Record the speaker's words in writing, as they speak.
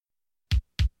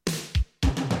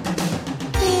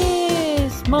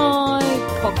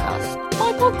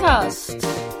podcast.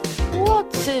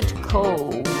 What's it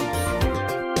called?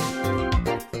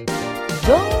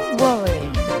 Don't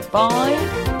Worry by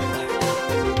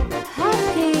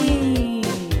Happy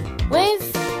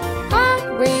with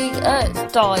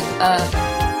Harriet Dyer.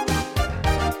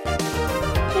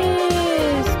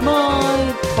 Here's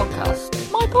my podcast.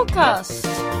 My podcast.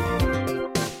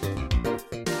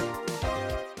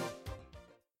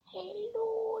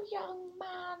 Hello, young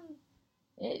man.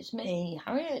 It's me,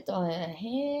 Harriet Dyer,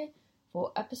 here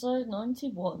for episode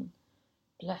 91.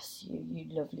 Bless you, you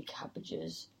lovely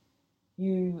cabbages.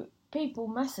 You people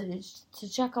messaged to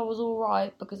check I was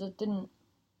alright because I didn't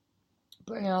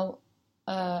bring out,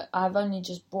 I've only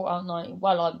just brought out 90,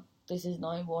 this is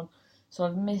 91, so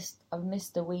I've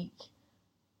missed a week.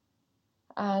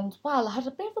 And, well, I had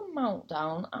a bit of a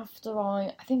meltdown after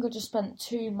I think I just spent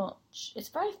too much. It's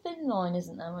a very thin line,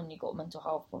 isn't there, when you've got mental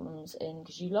health problems in,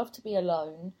 because you love to be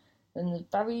alone, and there's a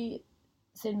very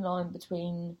thin line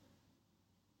between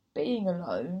being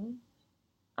alone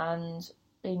and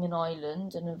being an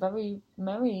island, and a very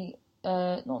merry,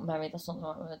 not merry, that's not the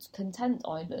right word, content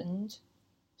island.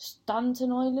 Static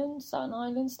Island, that's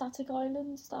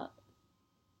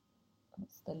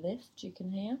the lift you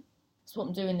can hear. That's what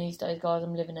I'm doing these days, guys.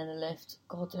 I'm living in a lift.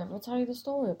 God, did I ever tell you the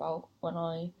story about when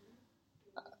I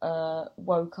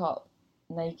woke up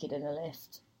naked in a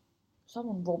lift?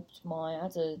 Someone robbed I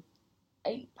had a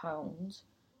 £8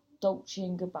 Dolce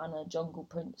 & Gabbana Jungle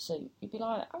Print suit. You'd be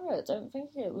like, I don't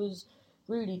think it was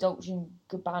really Dolce &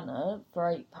 Gabbana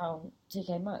for £8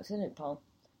 TK Maxx, isn't it, pal?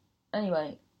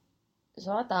 Anyway,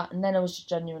 so I had that, and then I was just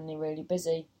genuinely really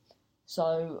busy.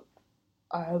 So,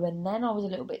 and then I was a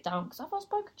little bit down, because have I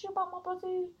spoken to you about my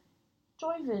bloody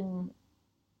driving?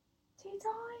 Did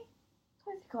I?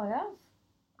 Don't think I have.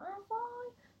 Have I?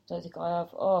 Don't think I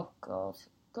have. Oh, God.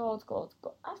 God.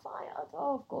 Have I?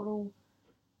 Oh, I've got all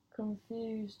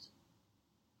confused.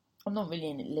 I'm not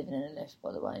really living in a lift,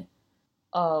 by the way.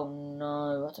 Oh,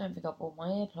 no. I don't think I bought my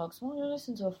earplugs. Why do I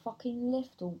listen to a fucking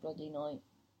lift all bloody night?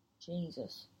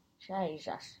 Jesus.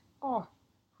 Oh,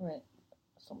 wait.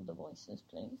 Some of the voices,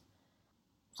 please.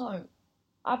 So,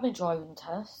 I had my driving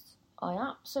test. I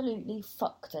absolutely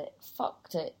fucked it.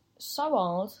 So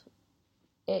hard.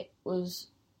 It was...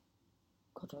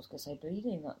 God, I was going to say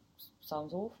bleeding. That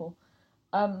sounds awful.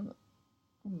 Oh, I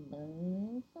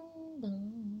really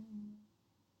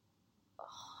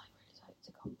hope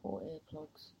to come bought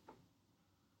earplugs.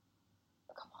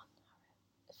 Come on, Harriet.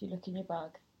 If you look in your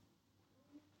bag,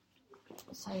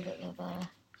 say that they're there.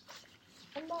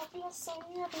 And love you so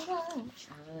everywhere. I'm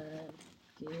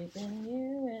giving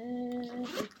you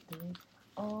everything,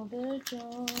 all the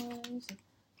joys.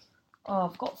 Oh,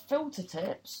 I've got filter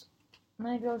tips.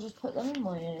 Maybe I'll just put them in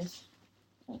my ears.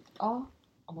 Oh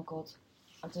my God,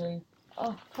 I do.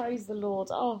 Oh, praise the Lord.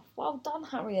 Oh, well done,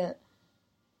 Harriet.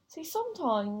 See,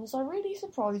 sometimes I really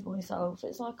surprise myself.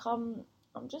 It's like I'm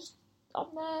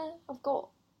there. I've got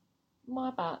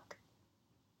my back.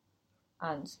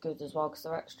 And it's good as well, because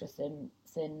they're extra thin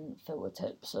filter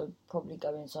tips, so probably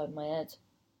go inside my head.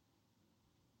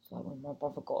 It's like when my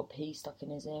brother got a pea stuck in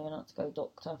his ear and had to go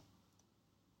doctor.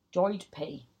 Dried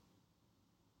pea.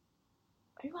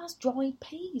 Who has dried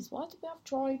peas? Why do we have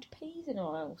dried peas in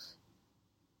our house?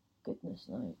 Goodness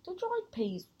knows. Do dried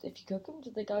peas, if you cook them, do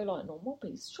they go like normal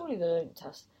peas? Surely they don't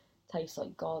taste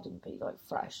like garden peas, like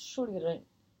fresh. Surely they don't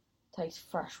taste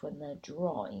fresh when they're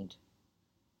dried.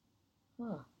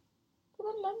 Huh. But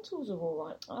the lentils are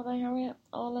alright. Are they, Harriet?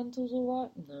 Are lentils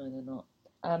alright? No, they're not.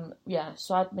 Yeah,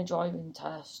 so I had my driving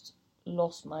test,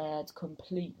 lost my head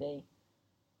completely.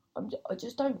 I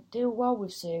just don't deal well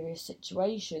with serious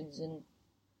situations, and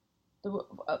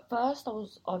at first I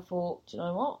thought, do you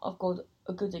know what? I've got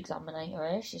a good examiner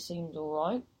here. She seems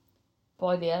alright.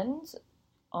 By the end,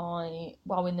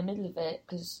 in the middle of it,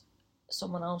 because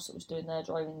someone else that was doing their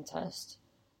driving test,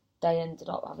 they ended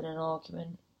up having an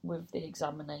argument with the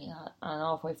examiner, and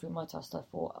halfway through my test I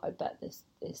thought, I bet this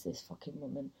fucking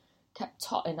woman kept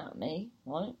tutting at me,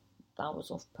 right? That was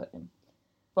off-putting.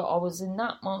 But I was in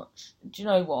that much, do you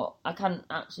know what? I can't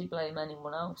actually blame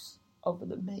anyone else other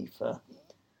than me for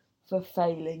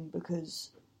failing,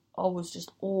 because I was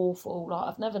just awful. Like,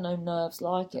 I've never known nerves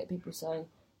like it. People say,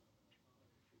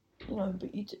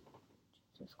 but you do.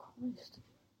 Jesus Christ.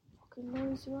 Fucking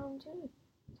noisy around here.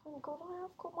 Thank God I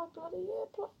have got my bloody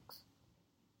earplugs.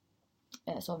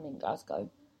 Yeah, so I'm in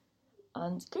Glasgow.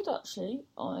 And good, actually.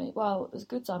 There's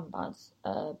goods and bads.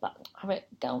 But I have it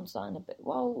down to that in a bit.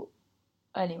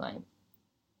 Anyway.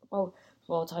 I'll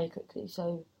tell you quickly.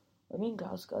 So, I'm in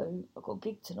Glasgow. I've got a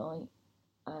gig tonight.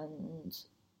 And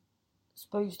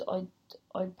supposed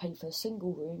I'd pay for a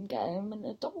single room, get him in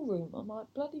a double room. I'm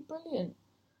like, bloody brilliant.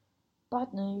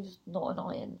 bad news, not an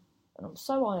iron. And I'm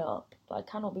so high up that I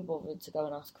cannot be bothered to go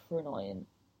and ask for an iron.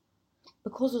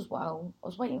 Because as well, I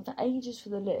was waiting for ages for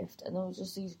the lift, and there was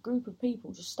just these group of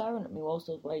people just staring at me whilst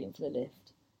I was waiting for the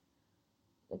lift.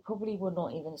 They probably were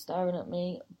not even staring at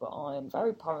me, but I am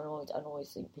very paranoid and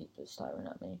always think people are staring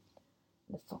at me.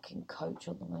 And the fucking coach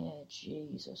on my head,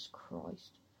 Jesus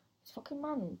Christ. This fucking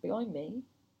man behind me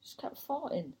just kept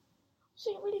farting.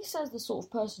 So it really says the sort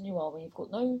of person you are when you've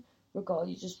got no regard,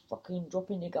 you're just fucking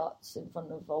dropping your guts in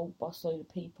front of a whole busload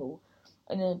of people.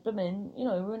 And then,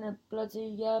 we're in a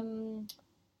bloody,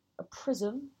 a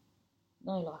prison.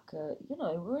 No,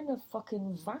 we're in a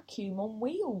fucking vacuum on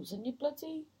wheels and you're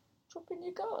bloody dropping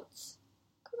your guts.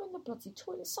 Go in the bloody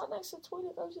toilet, sat next to the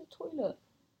toilet, go to the toilet.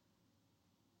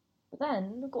 But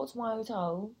then, I got to my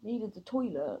hotel, needed the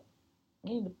toilet,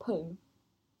 needed a poo.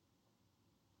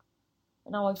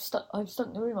 And now I've stuck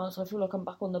the room out, so I feel like I'm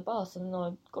back on the bus, and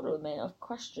I've got to admit, I've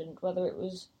questioned whether it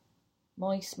was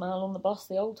my smell on the bus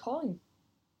the whole time.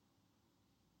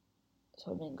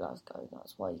 So I'm in Glasgow,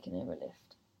 that's why you can hear a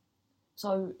lift.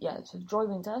 So, the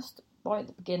driving test, right at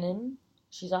the beginning,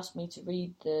 she's asked me to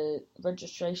read the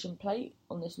registration plate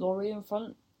on this lorry in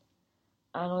front,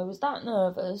 and I was that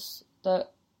nervous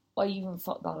that I even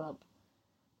fucked that up.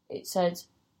 It said,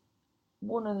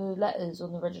 one of the letters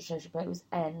on the registration plate was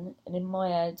N, and in my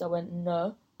head I went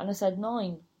no, and I said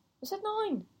 9. I said 9.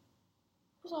 I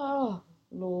was like, oh,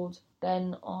 Lord.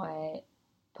 Then I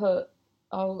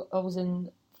was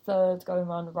in third going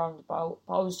round the roundabout,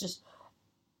 but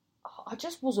I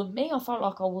just wasn't me. I felt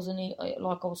like I wasn't,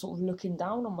 like I was sort of looking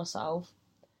down on myself.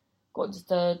 Got into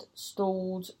third,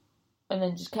 stalled, and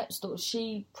then just kept stalling.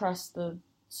 She pressed the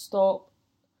stop,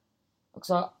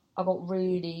 because I got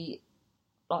really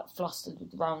flustered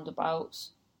with the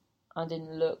roundabouts. I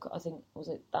didn't look. I think, was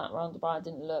it that roundabout? I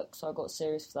didn't look, so I got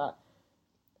serious for that.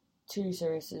 2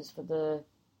 seriouses for the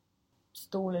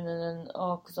stalling, and then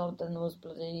then there was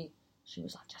bloody. She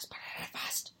was like, just put it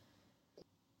fast.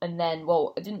 And then,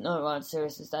 I didn't know I had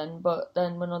seriouses then, but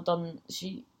then when I'd done,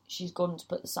 she's gone to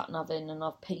put the sat nav in, and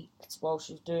I've peeked while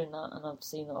she was doing that, and I've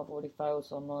seen that I've already failed,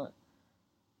 so I'm like,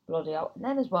 bloody out. And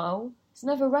then as well, it's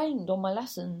never rained on my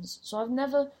lessons, so I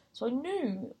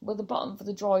knew where the button for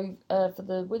the for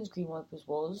the windscreen wipers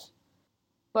was,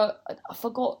 but I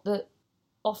forgot that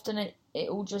often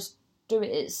it'll just do it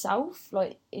itself,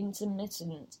 like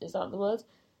intermittent, is that the word?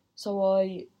 So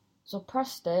I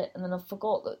pressed it, and then I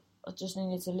forgot that I just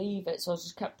needed to leave it, so I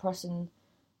just kept pressing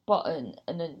button,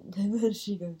 and then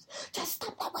she goes, just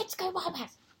stop that windscreen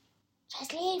wipers,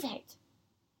 just leave it.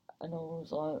 And I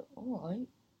was like, alright.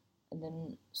 And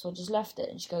then, so I just left it,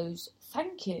 and she goes,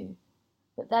 thank you.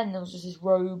 But then there was just this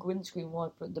rogue windscreen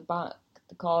wiper at the back.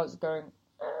 The car was going,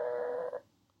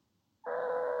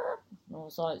 and I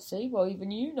was like, see, well,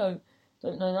 even you don't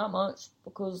know that much,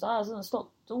 because that hasn't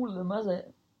stopped all of them, has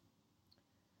it?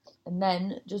 And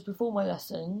then, just before my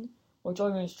lesson, my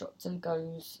driving instructor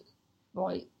goes,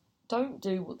 right, don't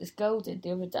do what this girl did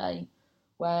the other day,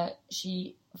 where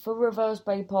for reverse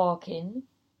bay parking,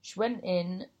 she went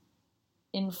in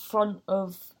front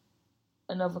of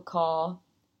another car,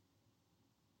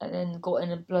 and then got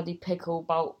in a bloody pickle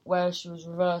about where she was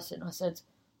reversing. I said,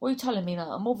 what are you telling me that?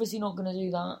 I'm obviously not going to do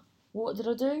that. What did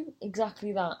I do?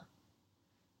 Exactly that.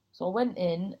 So I went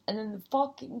in, and then the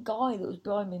fucking guy that was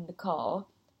behind me in the car,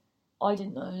 I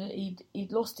didn't know that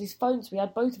he'd lost his phone, so he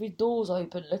had both of his doors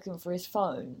open looking for his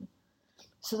phone.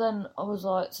 So then I was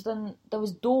like, there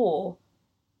was door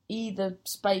either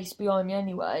space behind me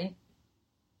anyway.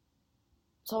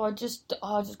 So I just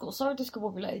got so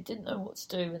discombobulated, didn't know what to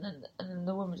do, and then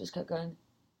the woman just kept going,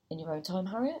 in your own time,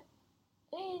 Harriet?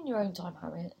 In your own time,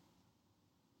 Harriet?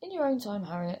 In your own time,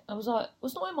 Harriet? I was like, well,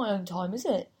 it's not in my own time, is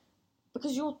it?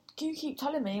 Because you keep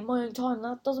telling me in my own time,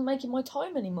 that doesn't make it my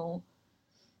time anymore.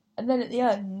 And then at the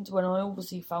end, when I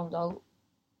obviously found out,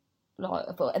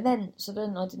 and then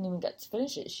I didn't even get to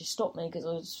finish it. She stopped me because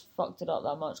I just fucked it up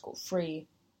that much, got 3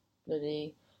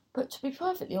 bloody. But to be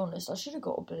perfectly honest, I should have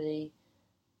got a bloody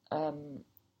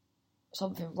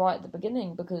something right at the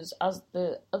beginning, because as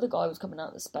the other guy was coming out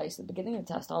of the space at the beginning of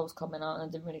the test, I was coming out and I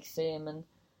didn't really see him, and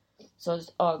so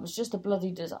it was just a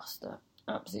bloody disaster,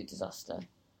 absolute disaster.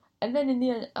 And then in the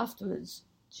end, afterwards,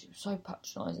 she was so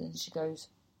patronising. She goes,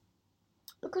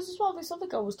 because as well, this other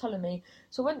girl was telling me,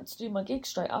 so I went to do my gig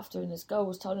straight after, and this girl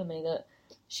was telling me that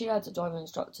she had a driving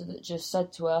instructor that just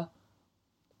said to her,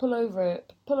 pull over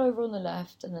on the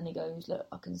left, and then he goes, look,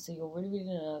 I can see you're really, really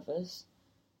nervous,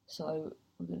 so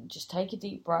we're going to just take a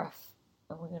deep breath,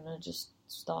 and we're going to just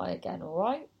start again,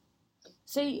 alright?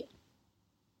 See,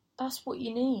 that's what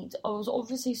you need. I was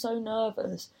obviously so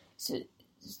nervous. So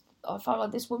I felt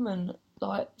like this woman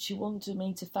like, she wanted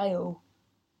me to fail.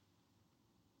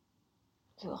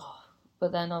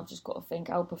 But then I've just got to think,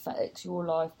 how pathetic's your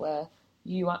life where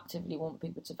you actively want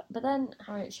people to fail. But then,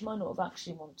 Harriet, she might not have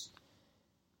actually wanted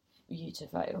you to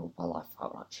fail. Well, I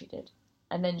felt like she did.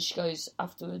 And then she goes,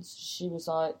 afterwards, she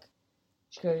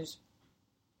goes,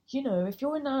 you know, if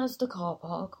you're in Asda car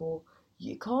park, or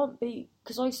you can't be...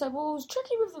 Because I said, well, it was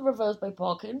tricky with the reverse bay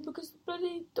parking, because the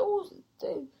bloody doors...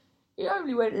 You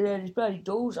only went in there and his bloody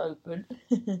doors open.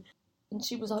 And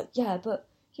she was like, yeah, but,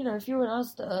 you know, if you're in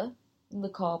Asda in the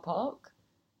car park,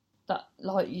 that,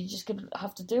 like, you're just going to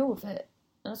have to deal with it.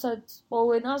 And I said,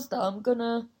 well, in Asda, I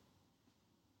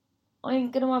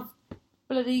ain't going to have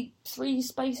bloody 3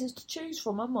 spaces to choose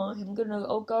from, am I?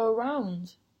 I'll go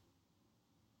around.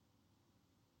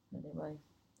 Anyway,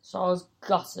 so I was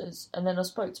gutted, and then I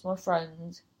spoke to my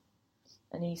friend,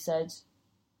 and he said,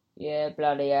 yeah,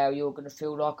 bloody hell, you're going to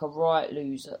feel like a right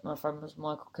loser. My friend was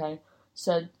Michael Caine.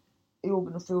 Said, you're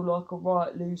going to feel like a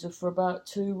right loser for about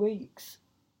 2 weeks.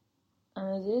 And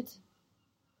I did.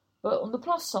 But on the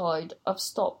plus side, I've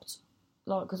stopped,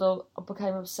 like, because I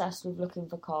became obsessed with looking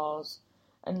for cars,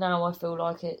 and now I feel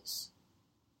like it's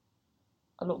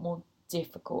a lot more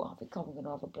difficult. I think I'm going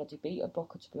to have a bloody beta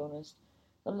blocker, to be honest.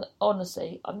 And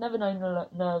honestly, I've never known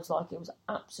nerves like it. It was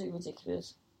absolutely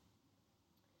ridiculous.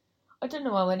 I don't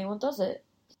know how anyone does it.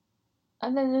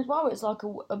 And then as well, it's like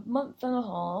a month and a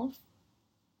half,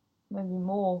 maybe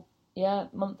more,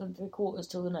 month and 3/4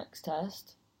 till the next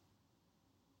test.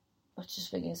 I just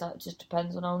think it just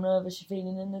depends on how nervous you're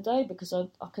feeling in the day, because I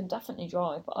can definitely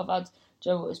drive, but I've had,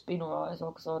 it's been alright as well,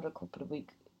 because I had a couple of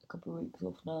weeks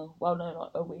off now. Well, no,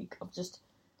 like a week. I've just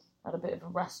had a bit of a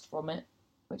rest from it,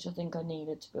 which I think I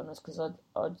needed, to be honest, because I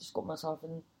just got myself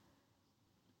in...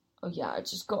 because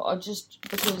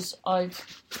I'd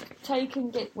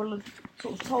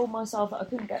sort of told myself that I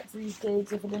couldn't get to these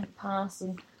gigs if I didn't pass,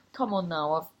 and come on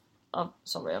now, I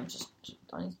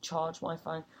need to charge my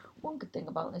phone. One good thing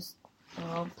about this,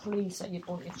 please say you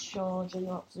bought your charger,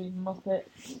 you absolute muppet.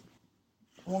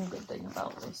 One good thing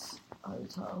about this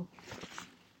hotel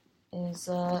is,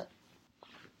 I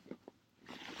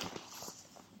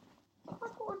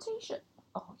bought a t-shirt.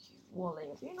 Oh, you Wally,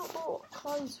 have you not bought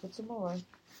clothes for tomorrow?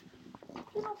 Have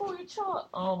you not bought your chart?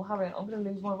 Oh, Harriet, I'm going to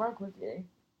lose my rag with you.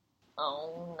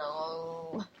 Oh,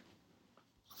 no.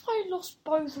 I lost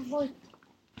both of my...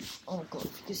 Oh, God,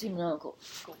 if you can see me now, I've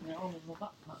got my arm in my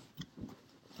backpack.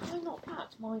 Have I not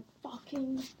packed my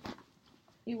fucking...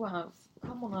 You have.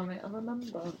 Come on, Harriet, I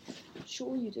remember.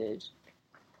 Sure you did.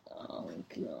 Oh,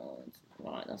 God.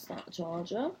 Right, that's that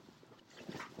charger.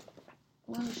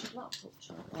 Where's your laptop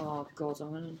charger? Oh, God, I'm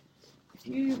going to... If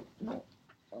you not...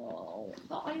 Oh,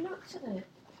 but I looked at it.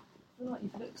 I feel like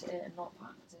you've looked at it and not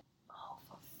packed it. Oh,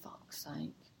 for fuck's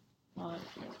sake. Right,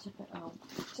 tip it out.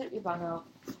 Tip your bag out.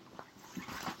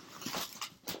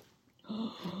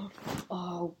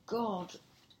 Oh, God.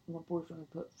 My boyfriend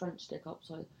put French stick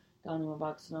upside down in my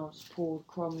bag, so now I've just poured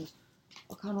crumbs.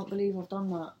 I cannot believe I've done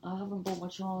that. I haven't bought my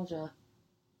charger.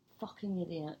 Fucking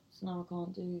idiot. So now I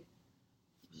can't do...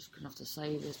 I'm just going to have to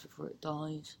save this before it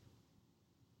dies.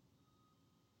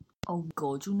 Oh,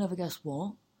 God, you'll never guess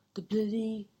what.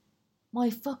 My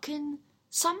fucking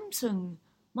Samsung,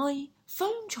 my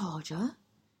phone charger,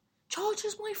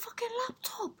 charges my fucking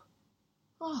laptop.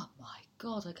 Oh, my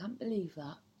God, I can't believe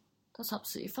that. That's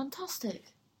absolutely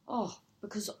fantastic. Oh,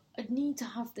 because I need to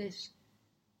have this...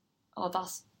 Oh, now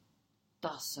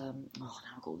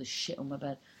I've got all this shit on my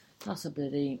bed. That's a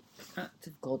bloody act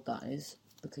of God, that is,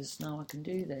 because now I can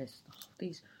do this.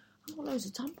 I've got loads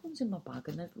of tampons in my bag,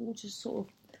 and they've all just sort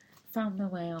of found their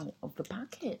way out of the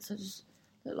packets. I just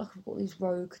look like I've got these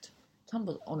rogue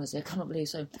tampons. Honestly, I cannot believe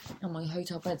so. And my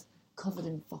hotel bed's covered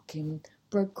in fucking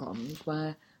breadcrumbs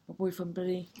where my boyfriend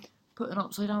bloody put an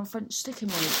upside down French stick in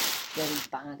my bloody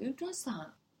bag. Who does that?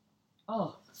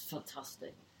 Oh, that's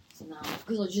fantastic. So now,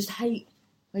 because I just hate,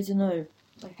 I don't know,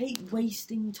 I hate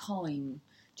wasting time.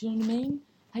 Do you know what I mean?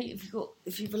 Hate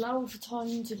if you've allowed for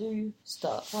time to do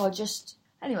stuff. Oh,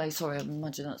 anyway, sorry, I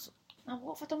imagine that's... Now,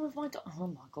 what have I done with my... Oh,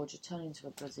 my God, you're turning into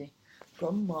a bloody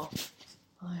grandma.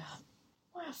 I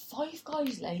have Five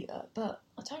Guys later, but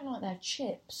I don't like their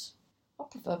chips. I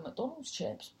prefer McDonald's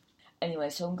chips. Anyway,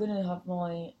 so I'm going to have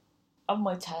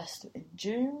my test in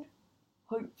June.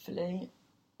 Hopefully,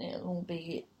 it'll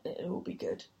be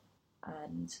good.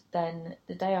 And then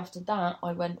the day after that,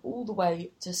 I went all the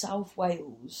way to South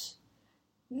Wales.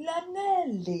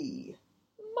 Llanelli.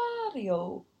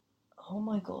 Mario. Oh,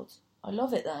 my God. I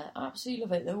love it there. I absolutely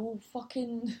love it. They're all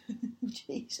fucking...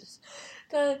 Jesus.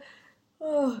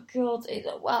 Oh, God.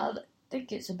 I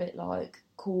think it's a bit like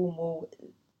Cornwall.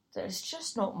 there's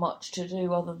just not much to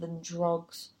do other than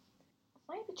drugs.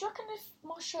 Maybe, do you reckon if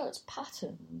my shirt's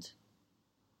patterned,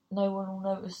 no one will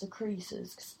notice the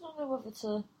creases? Because I don't know whether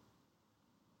to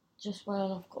just wear,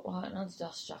 I've got like an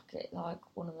Adidas jacket, like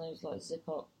one of those like zip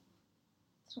up.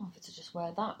 I don't know whether to just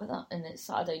wear that, but that, and it's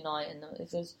Saturday night, and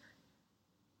if there's,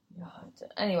 yeah,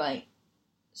 anyway,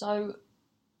 so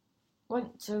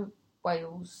went to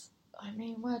Wales. I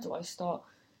mean, where do I start?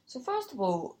 So first of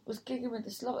all, was gigging with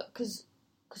this lot because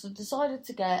I decided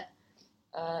to get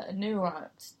a new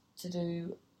act to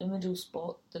do a middle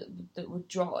spot that would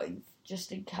drive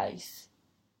just in case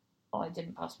I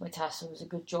didn't pass my test. So it was a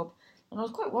good job, and I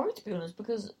was quite worried, to be honest,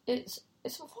 because it's a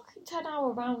fucking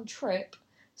 10-hour round trip.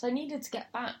 So I needed to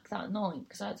get back that night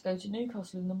because I had to go to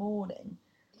Newcastle in the morning.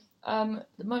 Oh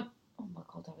my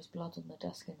god, there was blood on the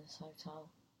desk in this hotel.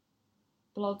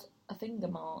 Blood, a finger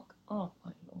mark. Oh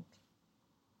my lord.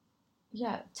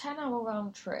 Yeah, 10-hour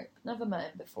round trip. Never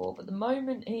met him before, but the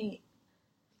moment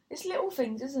it's little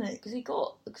things, isn't it?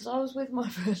 Because I was with my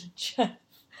friend Jeff,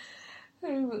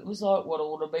 who was like, well, I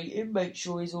want to meet him, make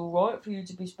sure he's alright for you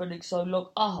to be spending so long.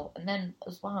 Oh, and then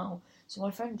as well, so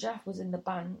my friend Jeff was in the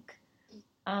bank,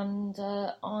 and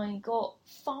I got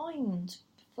fined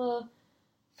for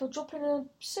dropping a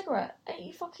cigarette,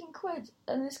 80 fucking quid.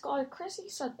 And this guy, Chris, he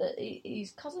said that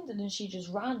his cousin did and she just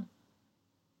ran.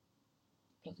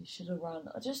 Bloody should have ran.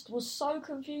 I just was so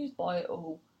confused by it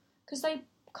all. Because they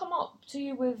come up to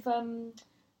you with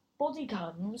body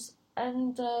cams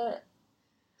and go,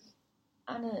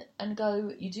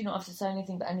 you do not have to say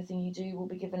anything, but anything you do will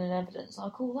be given in evidence. I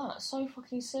call that so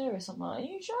fucking serious. I'm like, are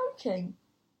you joking?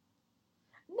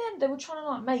 And then they were trying to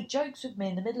like make jokes with me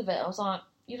in the middle of it. I was like,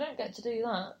 you don't get to do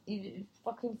that. You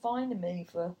fucking finding me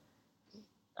for...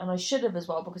 And I should have as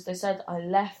well, because they said I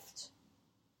left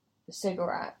the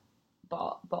cigarette,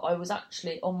 but I was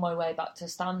actually on my way back to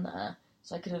stand there,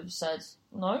 so I could have said,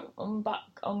 no, I'm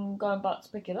going back to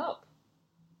pick it up.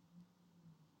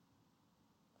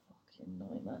 Fucking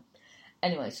nightmare.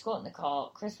 Anyway, so got in the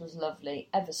car, Chris was lovely,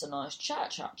 ever so nice,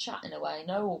 chatting away,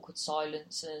 no awkward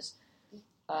silences,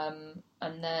 and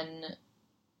then...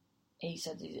 He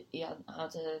said he hadn't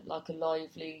had a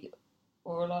lively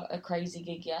or a crazy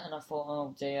gig yet, and I thought,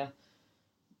 oh dear,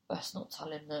 best not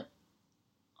tell him that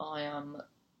I am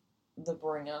the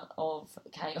bringer of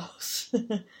chaos.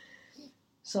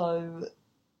 So,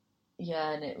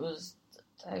 yeah, and it was,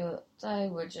 they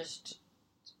were just,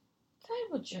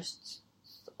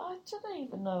 I don't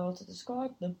even know how to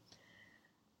describe them.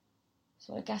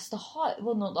 So I guess not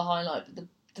the highlight, but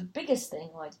the biggest thing,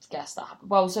 I guess, that happened...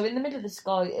 Well, so in the middle of the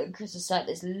sky, Chris has said,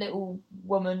 this little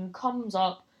woman comes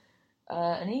up,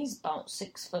 and he's about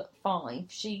 6'5".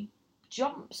 She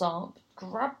jumps up,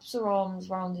 grabs her arms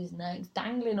round his neck,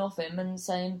 dangling off him, and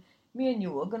saying, me and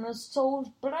you are going to solve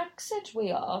Brexit,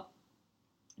 we are.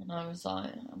 And I was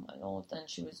like, oh my lord. Then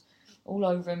she was all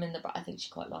over him in the back. I think she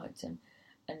quite liked him.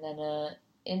 And then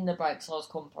in the breaks, I was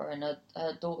comparing, her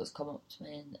daughter's come up to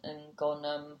me and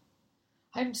gone,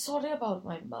 I'm sorry about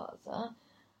my mother.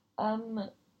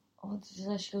 What did she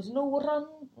say? She goes, no,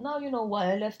 now you know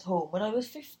why I left home when I was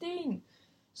 15.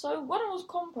 So when I was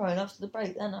comparing after the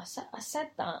break, then I said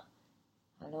that,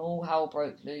 and all hell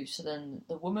broke loose. So then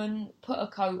the woman put a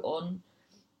coat on,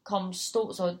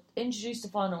 so I introduced the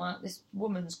final act. This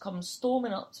woman's come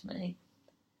storming up to me,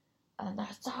 and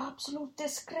that's an absolute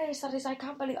disgrace. That is, I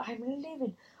can't believe I'm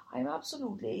living. I'm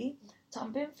absolutely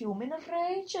tamping, fuming, and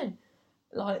raging.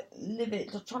 Like,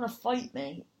 trying to fight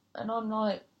me, and I'm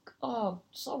like, oh,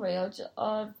 sorry,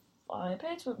 I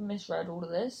appear to have misread all of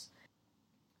this,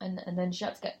 and then she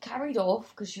had to get carried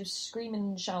off because she was screaming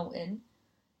and shouting.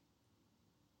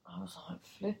 I was like,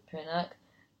 flipping heck,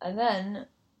 and then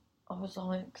I was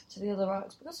like, to the other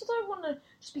acts, because I don't want to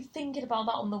just be thinking about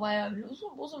that on the way home. It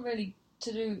wasn't really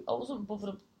to do, I wasn't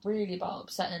bothered really about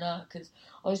upsetting her, because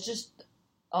I was just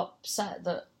upset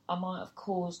that I might have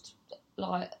caused,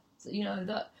 like, you know,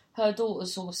 that her daughter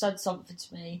sort of said something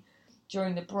to me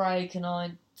during the break, and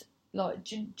I, like,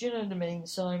 do you know what I mean?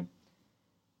 So I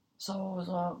was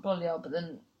like, bloody hell, but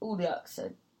then all the acts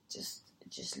said,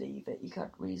 just leave it, you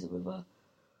can't reason with her.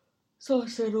 So I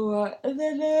said, alright, and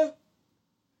then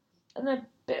a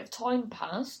bit of time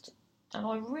passed, and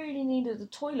I really needed the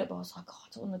toilet, but I was like, oh, I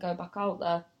don't want to go back out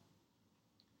there,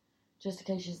 just in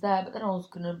case she's there, but then I was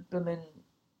going to, I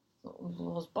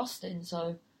was busting,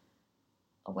 so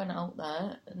I went out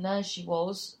there, and there she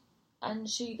was, and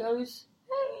she goes,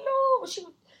 hello.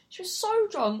 She was so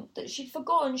drunk that she'd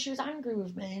forgotten she was angry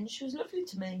with me, and she was lovely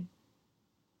to me.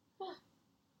 Yeah,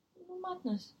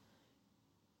 madness.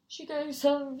 She goes,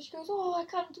 oh, I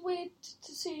can't wait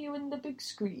to see you in the big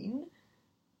screen.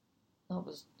 That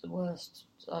was the worst.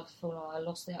 I feel like I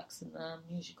lost the accent there. I'm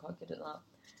usually quite good at that.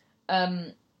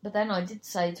 But then I did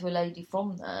say to a lady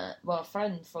from there, a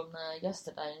friend from there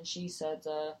yesterday, and she said,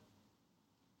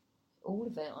 all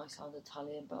of it I sound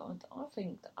Italian, but I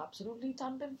think that absolutely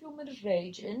tantum fiume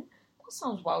raging. That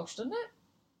sounds Welsh, doesn't it?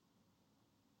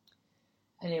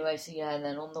 Anyway, so yeah, and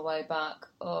then on the way back,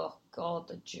 oh god,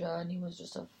 the journey was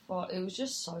just it was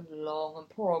just so long, and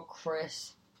poor old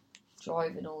Chris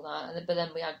driving all that, but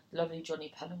then we had lovely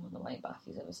Johnny Pelham on the way back.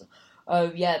 He's ever so.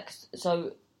 Oh yeah,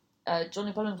 so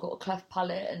Johnny Pelham's got a cleft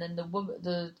palate, and then the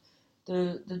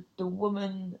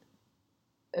woman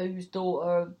whose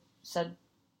daughter said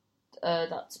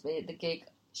that to be at the gig,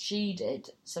 she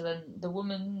did. So then the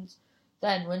woman's.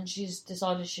 Then, when she's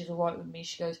decided she's alright with me,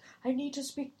 she goes, I need to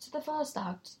speak to the first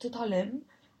act to tell him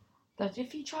that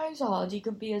if he tries hard, he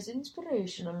can be as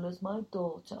inspirational as my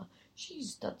daughter.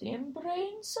 She's studying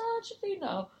brain surgery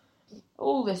now.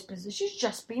 All this business. She's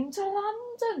just been to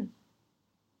London.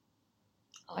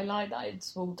 I like that in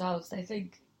small towns. They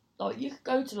think, like, you could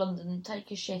go to London and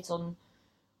take a shit on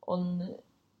I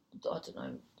don't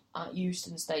know, at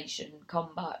Euston Station,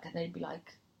 come back, and they'd be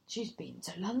like, she's been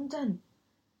to London.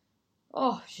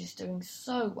 Oh, she's doing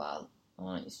so well.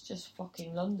 Right, it's just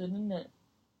fucking London, isn't it?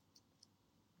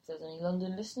 If there's any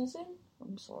London listeners in,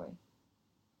 I'm sorry.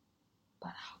 But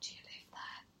how do you live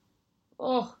there?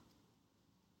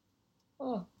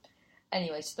 Oh.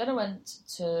 Anyway, so then I went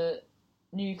to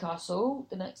Newcastle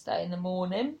the next day in the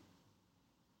morning.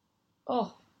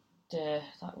 Oh, dear,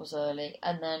 that was early.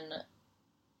 And then,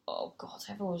 oh God,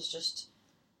 everyone was just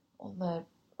on the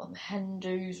hen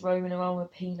doos, roaming around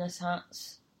with penis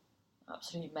hats.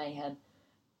 Absolute mayhem.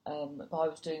 I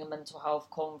was doing a mental health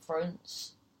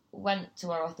conference. Went to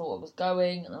where I thought I was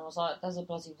going, and I was like, "There's a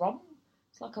bloody rum.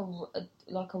 It's like a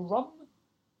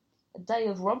day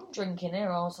of rum drinking here."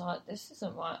 I was like, "This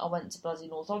isn't right." I went to bloody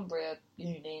Northumbria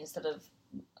Uni instead of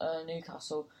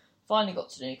Newcastle. Finally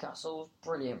got to Newcastle. It was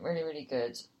brilliant, really, really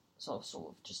good. So I sort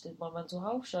of just did my mental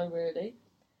health show really,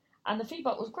 and the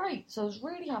feedback was great. So I was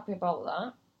really happy about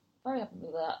that. Very happy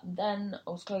with that. And then I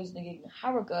was closing the gig in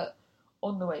Harrogate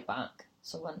on the way back,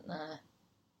 so I went there.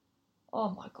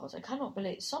 Oh my god, I cannot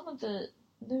believe some of the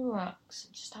newer acts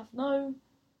just have no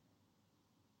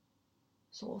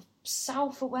sort of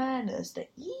self-awareness, the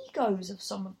egos of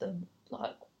some of them.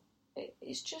 Like,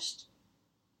 it's just,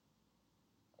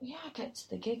 yeah, I get to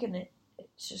the gig and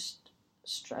it's just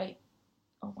straight,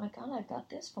 oh my god, I got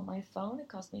this for my phone, it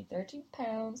cost me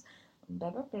 £13, blah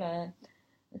blah blah.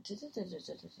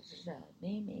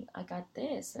 Me, I got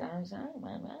this. I'm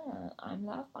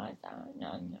loved by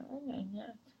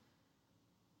that.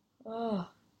 Oh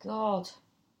God!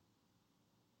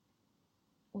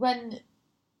 When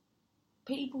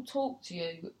people talk to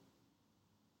you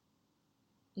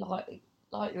like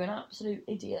you're an absolute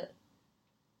idiot,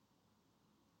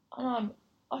 and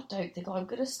I don't think I'm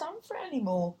gonna stand for it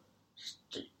anymore.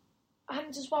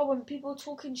 And as well, when people are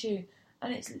talking to you.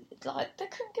 And it's like they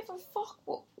couldn't give a fuck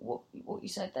what you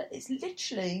said. That it's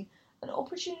literally an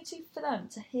opportunity for them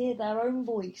to hear their own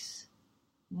voice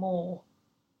more,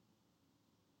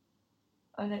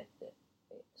 and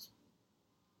it's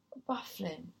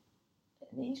baffling.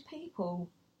 And these people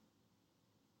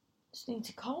just need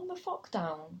to calm the fuck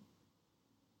down,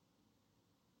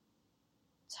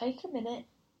 take a minute,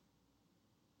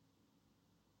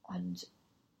 and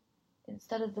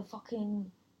instead of the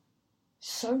fucking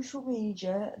social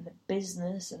media and the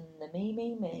business and the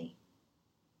me,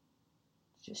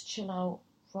 just chill out,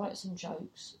 write some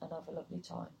jokes and have a lovely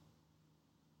time.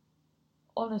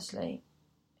 Honestly,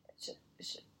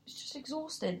 it's just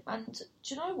exhausting. And do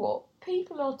you know what?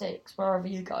 People are dicks wherever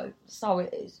you go. That's how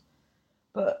it is.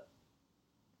 But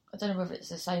I don't know whether it's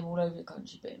the same all over the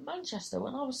country, but in Manchester,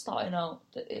 when I was starting out,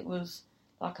 it was,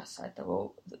 like I said,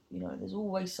 there's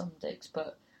always some dicks,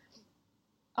 but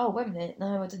oh, wait a minute,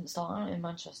 no, I didn't start out in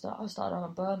Manchester. I started out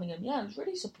in Birmingham. Yeah, it was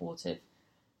really supportive.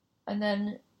 And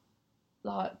then,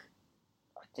 like,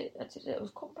 I did it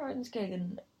was Covent Garden's gig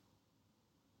and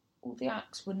all the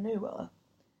acts were newer.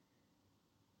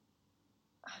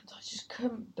 And I just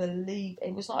couldn't believe it.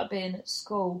 It was like being at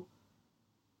school.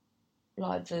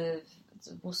 Like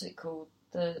what's it called?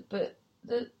 But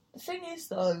the thing is,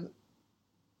 though,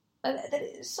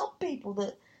 some people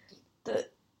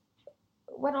that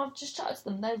when I've just chatted to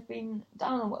them, they've been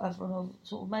down or whatever, and I've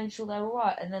sort of made sure they're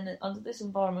alright. And then under this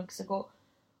environment, because I've got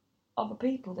other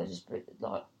people, they're just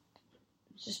like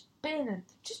being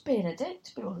a dick,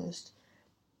 to be honest.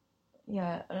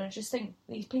 Yeah, and I just think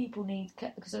these people need,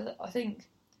 because I think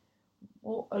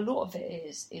what a lot of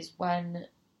it is when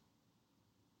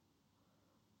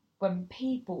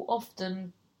people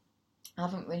often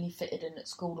haven't really fitted in at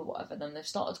school or whatever. Then they've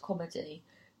started comedy.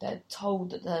 They're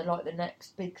told that they're like the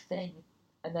next big thing,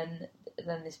 and then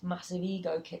this massive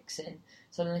ego kicks in.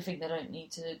 So then they think they don't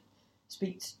need to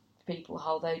speak to people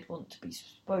how they'd want to be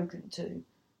spoken to.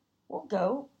 One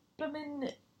girl, blooming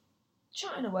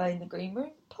chatting away in the green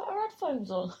room, put her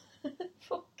headphones on.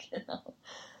 Fucking hell.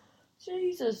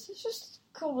 Jesus, it's just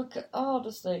comic,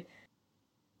 honestly.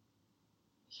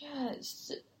 Yeah,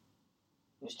 it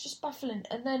was just baffling.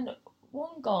 And then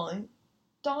one guy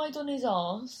died on his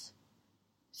arse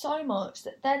so much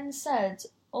that then said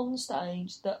on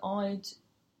stage that I'd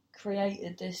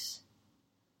created this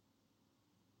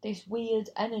weird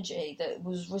energy that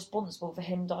was responsible for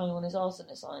him dying on his arse, and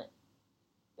it's like,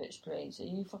 bitch please, are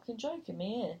you fucking joking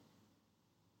me here?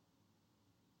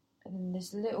 And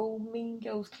this little Mean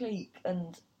Girls clique,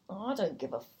 and I don't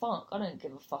give a fuck. I don't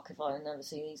give a fuck if I never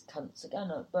see these cunts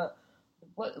again. But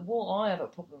what I have a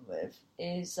problem with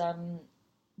is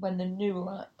when the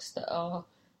newer acts that are,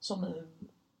 some of them,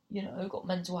 you know, got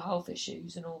mental health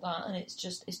issues and all that, and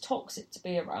it's toxic to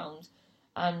be around,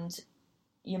 and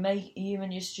you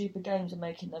and your stupid games are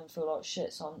making them feel like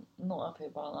shit. So I'm not happy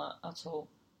about that at all.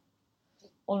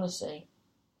 Honestly.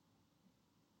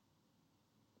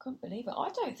 Couldn't believe it. I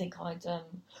don't think I'd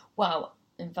well,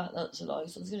 in fact that's a lie.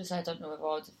 So I was going to say I don't know whether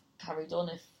I'd have carried on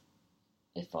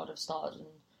if I'd have started and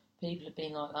people had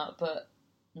been like that, but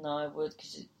no, I would,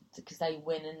 because they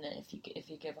win, isn't it, if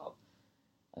you give up.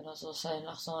 And as I was saying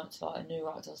last night to like a new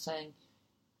actor, I was saying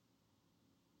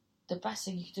the best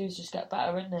thing you can do is just get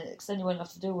better, isn't it? Because then you won't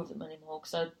have to deal with them anymore.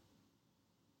 Because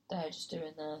they're just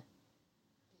doing their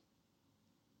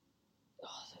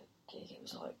gig. It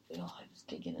was like, I was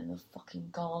gigging in a fucking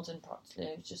garden practically.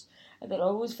 It was just, and then I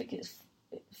always think it's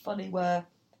funny where,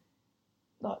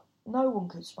 like, no one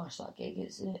could smash that gig.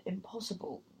 It's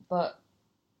impossible. But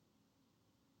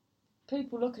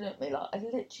people looking at me like I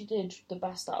literally did the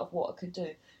best out of what I could do.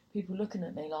 People looking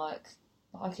at me like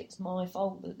it's my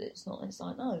fault that it's not. And it's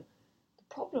like, no.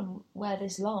 The problem where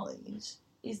this lies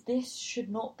is this should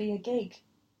not be a gig.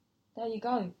 There you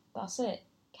go. That's it.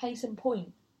 Case in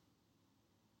point.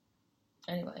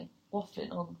 Anyway,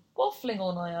 waffling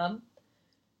on I am.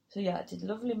 So yeah, I did a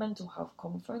lovely mental health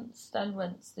conference, then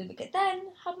went to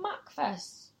then had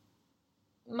Macfest,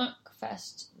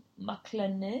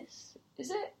 Maclennis, is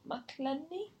it?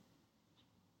 Maclenny?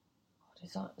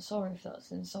 Sorry if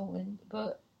that's insulting,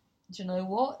 but do you know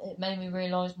what? It made me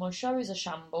realise my show is a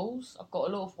shambles. I've got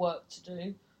a lot of work to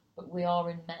do, but we are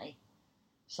in May.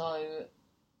 So,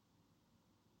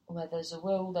 where there's a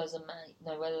will, there's a May.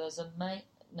 No, where there's a May...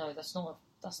 No, that's not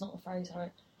a phrase,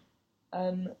 Harry.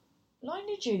 Line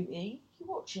of Duty, you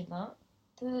watching that?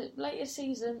 The latest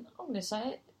season, I'm going to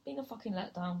say it, been a fucking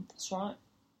letdown. That's right.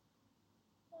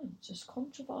 I'm just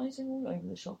controvising all over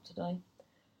the shop today.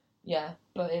 Yeah,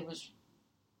 but it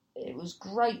was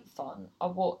great fun. I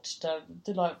watched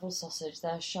Delightful Sausage,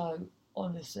 their show,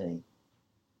 honestly.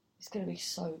 It's going to be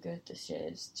so good this year.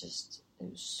 It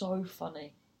was so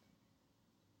funny.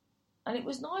 And it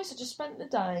was nice. I just spent the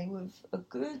day with a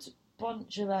good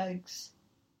bunch of eggs.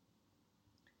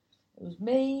 It was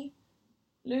me,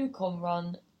 Lou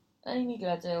Conran, Amy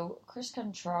Gledhill, Chris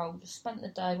Cantrell. Just spent the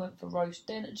day, went for roast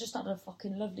dinner. Just had a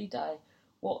fucking lovely day.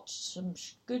 Watched some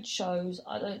good shows.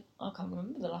 I can't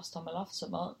remember the last time I laughed so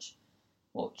much.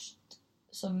 Watched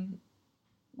some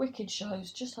wicked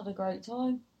shows. Just had a great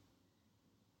time.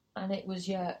 And it was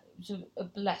a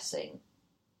blessing.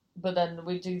 But then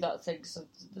we do that thing, so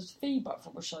there's feedback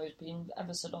from the shows being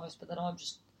ever so nice, but then I'm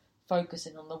just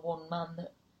focusing on the one man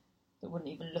that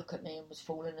wouldn't even look at me and was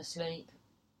falling asleep.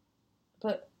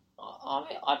 But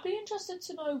I'd be interested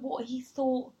to know what he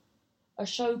thought a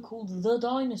show called The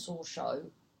Dinosaur Show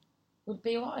would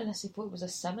be like, unless he thought it was a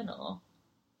seminar.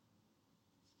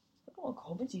 But not a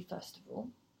comedy festival.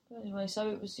 But anyway, so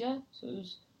it was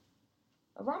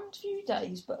a rammed few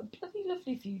days, but a bloody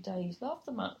lovely few days. Loved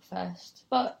the Macfest.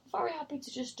 But very happy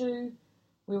to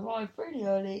we arrived really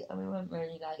early and we went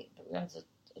really late, but we had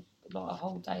a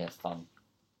whole day of fun.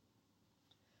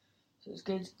 So it was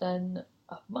good. Then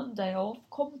Monday off,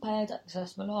 Compared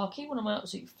Access Malarkey, one of my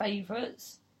absolute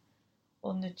favourites,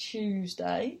 on the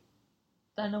Tuesday.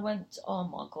 Then I went, oh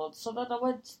my god, so then I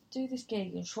went to do this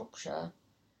gig in Shropshire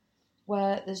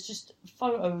where there's just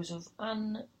photos of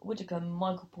Anne Widdecombe and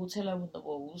Michael Portillo on the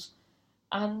walls,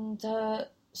 and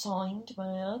signed, may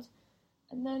I add.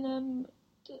 And then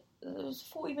there was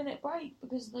a 40-minute break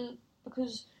because the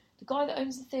guy that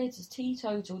owns the theatre's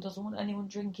teetotal, doesn't want anyone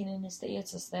drinking in his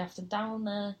theatre, so they have to down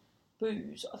their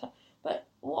booze. But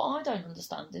what I don't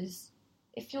understand is,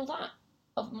 if you're that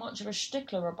much of a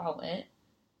stickler about it,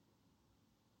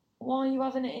 why are you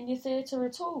having it in your theatre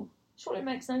at all? surely it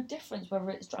makes no difference whether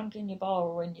it's drunk in your bar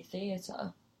or in your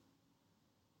theatre.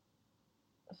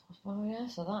 Well, yeah,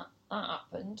 so that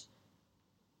happened.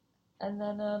 And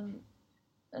then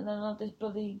I had this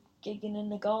bloody gigging in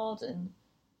the garden.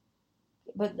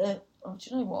 But, do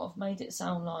you know what? I've made it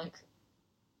sound like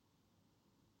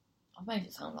I've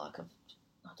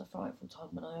had a frightful time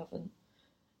when I haven't.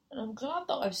 And I'm glad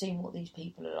that I've seen what these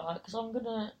people are like, because I'm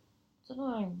gonna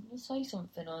say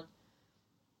something on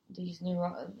these new...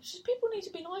 Just people need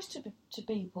to be nice to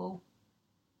people.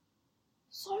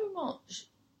 So much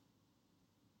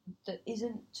that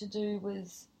isn't to do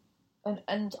with...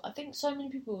 And I think so many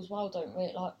people as well don't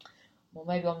really like... Well,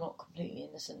 maybe I'm not completely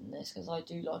innocent in this, because I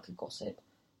do like a gossip.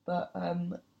 But I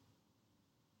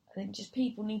think just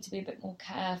people need to be a bit more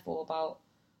careful about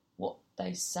what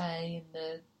they say and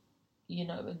the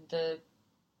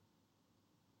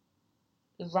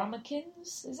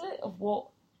ramekins, is it, of what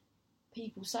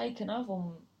people say can have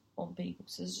on people.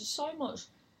 So there's just so much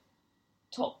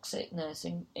toxicness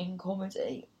in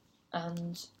comedy,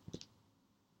 and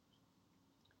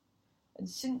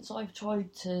since I've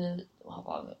tried to,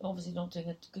 well, I'm obviously not doing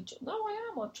a good job. No, I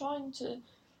am. I'm trying to.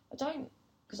 I don't,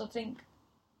 because I think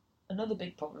another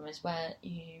big problem is where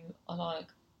you are like,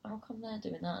 how come they're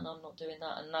doing that and I'm not doing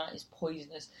that, and that is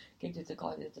poisonous. I gigged with the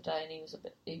guy the other day, and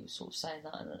he was sort of saying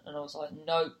that, and I was like,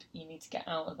 nope, you need to get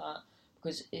out of that,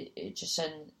 because it just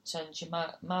sends you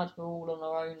mad. We're all on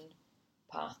our own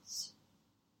paths.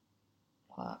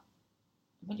 But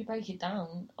when you break it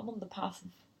down, I'm on the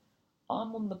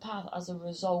path as a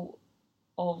result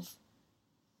of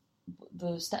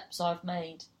the steps I've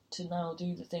made to now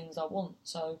do the things I want.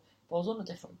 So if I was on a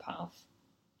different path,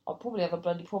 I'd probably have a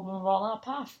bloody problem around that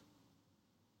path.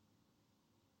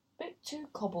 Bit too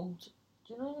cobbled.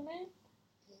 Do you know what I mean?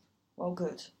 Well,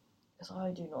 good. Because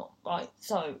I do not. Right,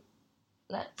 so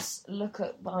let's look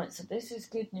at... Right, so this is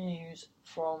good news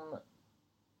from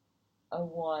a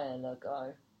while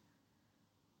ago.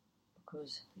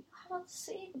 Because we haven't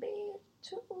seen me in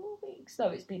 2 weeks. No,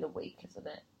 it's been a week, isn't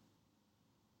it?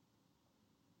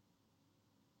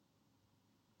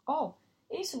 Oh,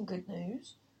 here's some good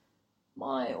news.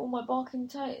 My Barking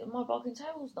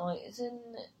Tales night is in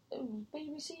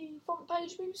BBC front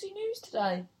page BBC News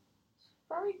today.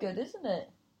 Very good, isn't it?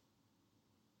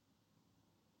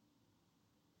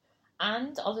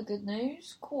 And other good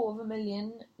news,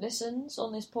 250,000 listens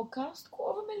on this podcast.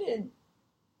 250,000.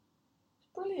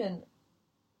 It's brilliant.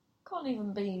 Can't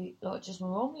even be like just my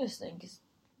mum listening, because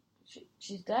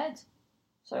she's dead.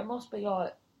 So it must be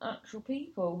like actual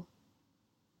people.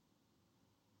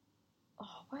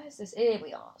 Oh, where's this? Here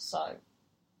we are. So,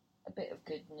 a bit of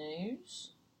good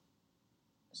news.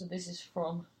 So this is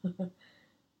from...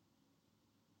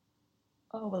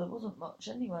 Oh, well, there wasn't much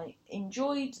anyway.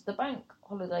 Enjoyed the bank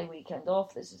holiday weekend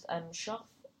off. This is Shuff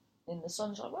in the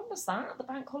sunshine. When was that? The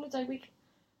bank holiday week?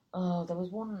 Oh, there was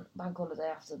one bank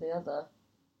holiday after the other.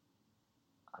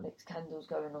 Alex Kendall's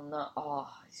going on that. Oh,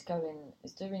 he's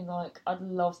doing like... I'd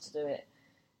love to do it.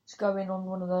 He's going on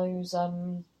one of those...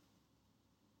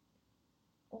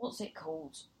 What's it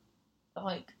called?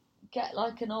 Like, get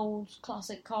like an old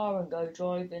classic car and go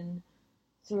driving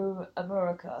through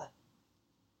America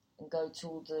and go to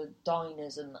all the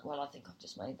diners and... Well, I think I've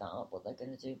just made that up, what they're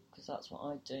going to do, because that's what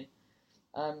I'd do.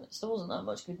 So there wasn't that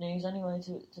much good news anyway,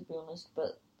 to be honest,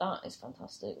 but that is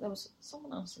fantastic. There was...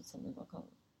 Someone else said something, I can't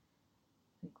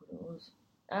think what it was.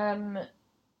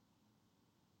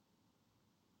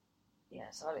 Yeah,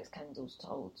 so Alex Kendall's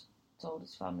told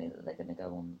his family that they're going to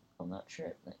go on that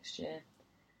trip next year.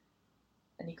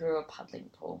 And he grew a paddling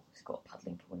pool. He's got a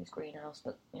paddling pool in his greenhouse,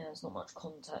 but there's not much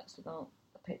context without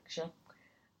a picture.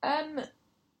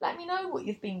 Let me know what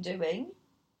you've been doing,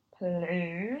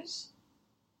 please.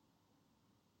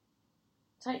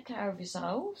 Take care of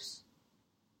yourselves.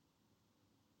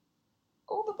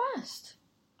 All the best.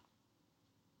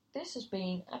 This has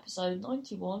been episode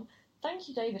 91. Thank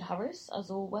you, David Harris,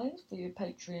 as always, for your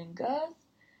Patreon girth.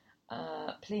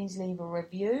 Please leave a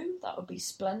review. That would be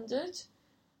splendid.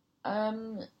 That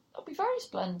would be very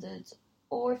splendid.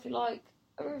 Or if you like,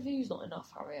 a review's not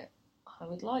enough, Harriet. I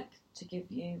would like to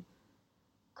give you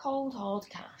cold, hard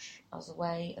cash as a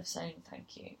way of saying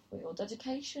thank you for your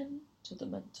dedication to the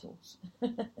mentals.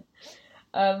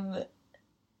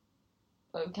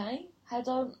 Okay, head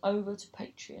on over to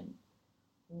Patreon,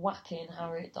 whack in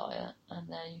Harriet Dyer, and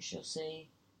there you shall see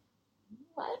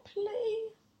my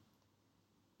plea.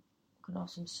 I'm going to have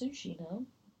some sushi now.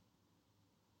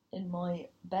 In my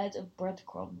bed of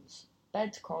breadcrumbs.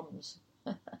 Bedcrumbs.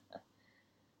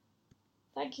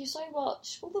 Thank you so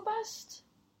much. All the best.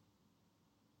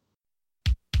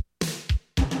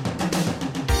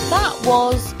 that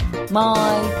was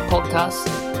my podcast.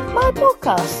 My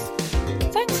podcast.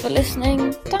 Thanks for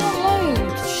listening.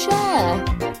 Download,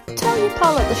 share, tell your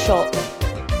pal at the shop.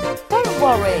 Don't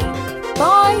worry.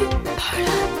 Bipolar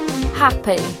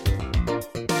happy.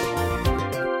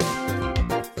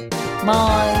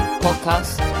 My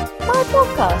podcast. My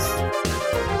podcast.